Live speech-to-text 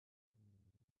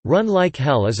Run Like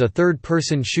Hell is a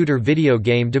third-person shooter video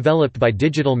game developed by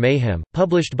Digital Mayhem,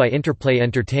 published by Interplay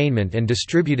Entertainment and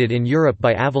distributed in Europe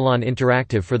by Avalon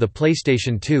Interactive for the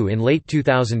PlayStation 2 in late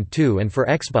 2002 and for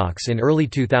Xbox in early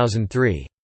 2003.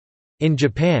 In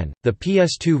Japan, the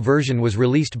PS2 version was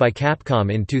released by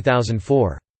Capcom in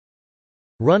 2004.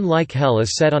 Run Like Hell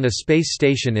is set on a space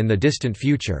station in the distant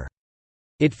future.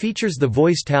 It features the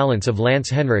voice talents of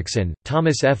Lance Henriksen,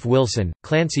 Thomas F. Wilson,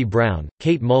 Clancy Brown,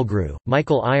 Kate Mulgrew,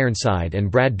 Michael Ironside and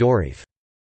Brad Dourif.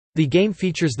 The game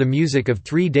features the music of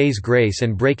 3 Days Grace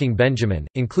and Breaking Benjamin,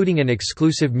 including an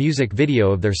exclusive music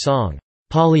video of their song,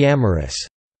 "Polyamorous".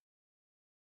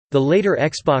 The later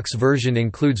Xbox version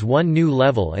includes one new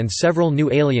level and several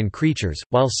new alien creatures,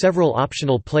 while several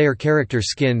optional player character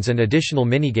skins and additional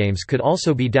minigames could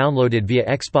also be downloaded via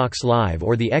Xbox Live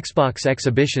or the Xbox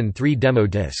Exhibition 3 demo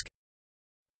disc.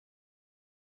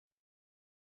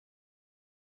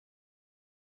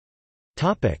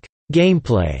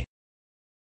 Gameplay.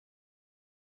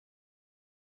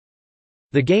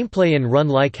 The gameplay in Run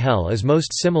Like Hell is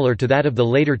most similar to that of the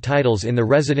later titles in the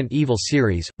Resident Evil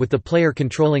series, with the player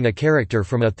controlling a character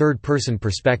from a third-person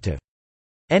perspective.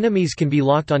 Enemies can be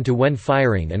locked onto when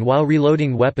firing, and while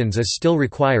reloading weapons is still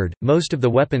required, most of the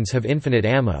weapons have infinite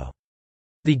ammo.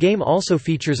 The game also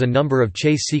features a number of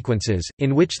chase sequences,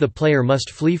 in which the player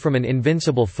must flee from an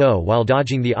invincible foe while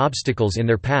dodging the obstacles in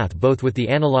their path both with the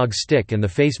analog stick and the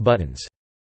face buttons.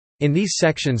 In these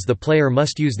sections the player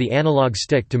must use the analog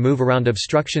stick to move around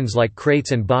obstructions like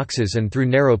crates and boxes and through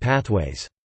narrow pathways.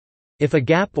 If a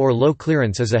gap or low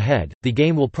clearance is ahead, the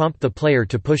game will prompt the player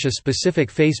to push a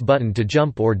specific face button to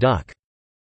jump or duck.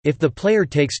 If the player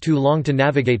takes too long to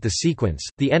navigate the sequence,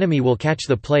 the enemy will catch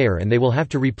the player and they will have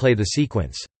to replay the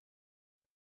sequence.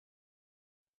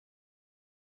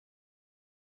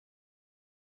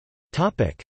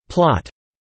 Plot.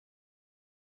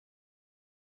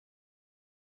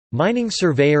 Mining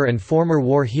surveyor and former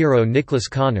war hero Nicholas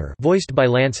Connor, voiced by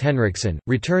Lance Henriksen,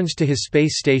 returns to his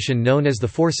space station known as the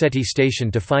Forseti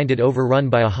Station to find it overrun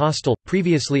by a hostile,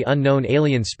 previously unknown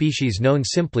alien species known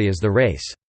simply as the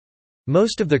Race.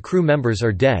 Most of the crew members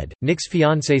are dead, Nick's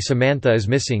fiancée Samantha is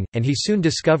missing, and he soon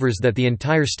discovers that the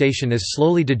entire station is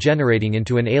slowly degenerating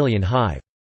into an alien hive.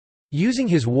 Using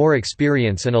his war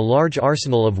experience and a large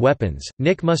arsenal of weapons,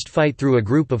 Nick must fight through a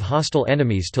group of hostile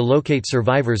enemies to locate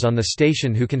survivors on the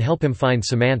station who can help him find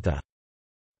Samantha.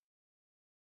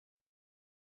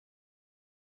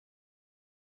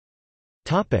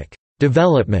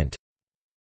 Development.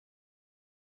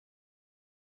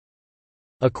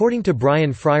 According to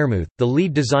Brian Friermuth, the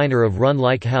lead designer of Run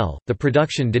Like Hell, the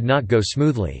production did not go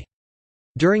smoothly.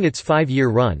 During its 5-year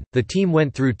run, the team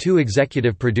went through 2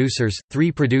 executive producers,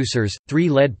 3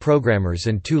 lead programmers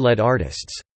and 2 lead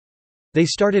artists. They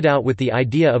started out with the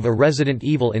idea of a Resident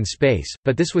Evil in space,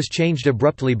 but this was changed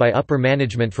abruptly by upper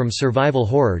management from survival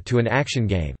horror to an action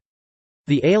game.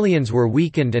 The aliens were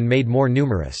weakened and made more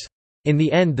numerous. In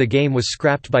the end the game was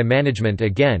scrapped by management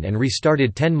again and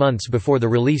restarted 10 months before the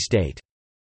release date.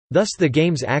 Thus the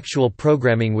game's actual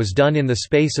programming was done in the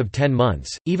space of 10 months,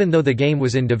 even though the game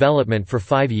was in development for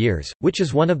 5 years, which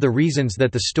is one of the reasons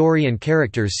that the story and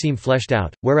characters seem fleshed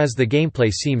out, whereas the gameplay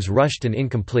seems rushed and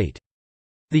incomplete.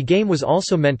 The game was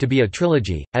also meant to be a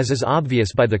trilogy, as is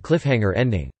obvious by the cliffhanger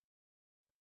ending.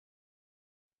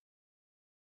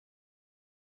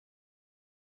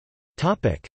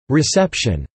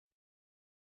 Reception.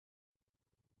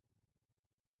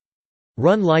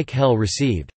 Run Like Hell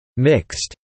received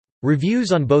mixed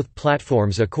reviews on both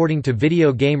platforms. According to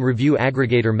video game review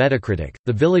aggregator Metacritic,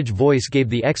 The Village Voice gave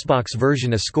the Xbox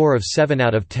version a score of 7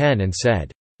 out of 10 and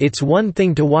said, "It's one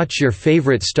thing to watch your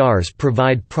favorite stars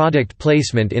provide product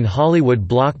placement in Hollywood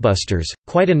blockbusters,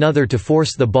 quite another to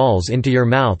force the balls into your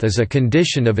mouth as a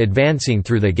condition of advancing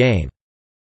through the game."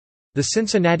 The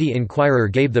Cincinnati Enquirer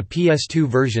gave the PS2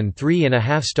 version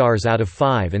 3.5 stars out of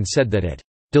 5 and said that it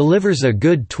delivers a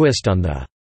good twist on the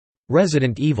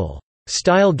Resident Evil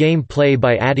style gameplay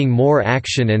by adding more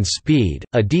action and speed,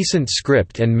 a decent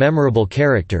script and memorable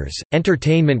characters.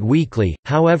 Entertainment Weekly,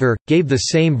 however, gave the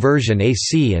same version a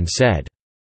C and said,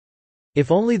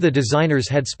 "If only the designers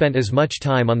had spent as much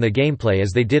time on the gameplay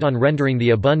as they did on rendering the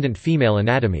abundant female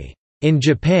anatomy." In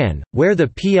Japan, where the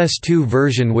PS2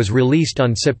 version was released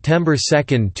on September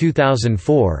 2,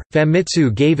 2004,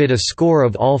 Famitsu gave it a score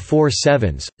of all 4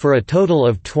 sevens, for a total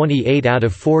of 28 out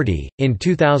of 40. In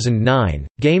 2009,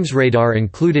 GamesRadar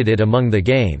included it among the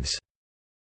games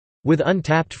with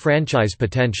untapped franchise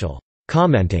potential,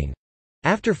 commenting,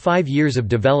 "After 5 years of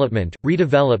development,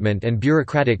 redevelopment and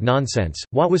bureaucratic nonsense,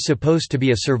 what was supposed to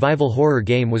be a survival horror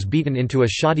game was beaten into a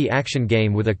shoddy action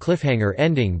game with a cliffhanger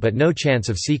ending but no chance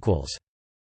of sequels.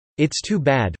 "It's too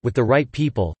bad, with the right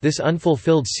people, this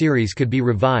unfulfilled series could be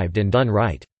revived and done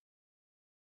right."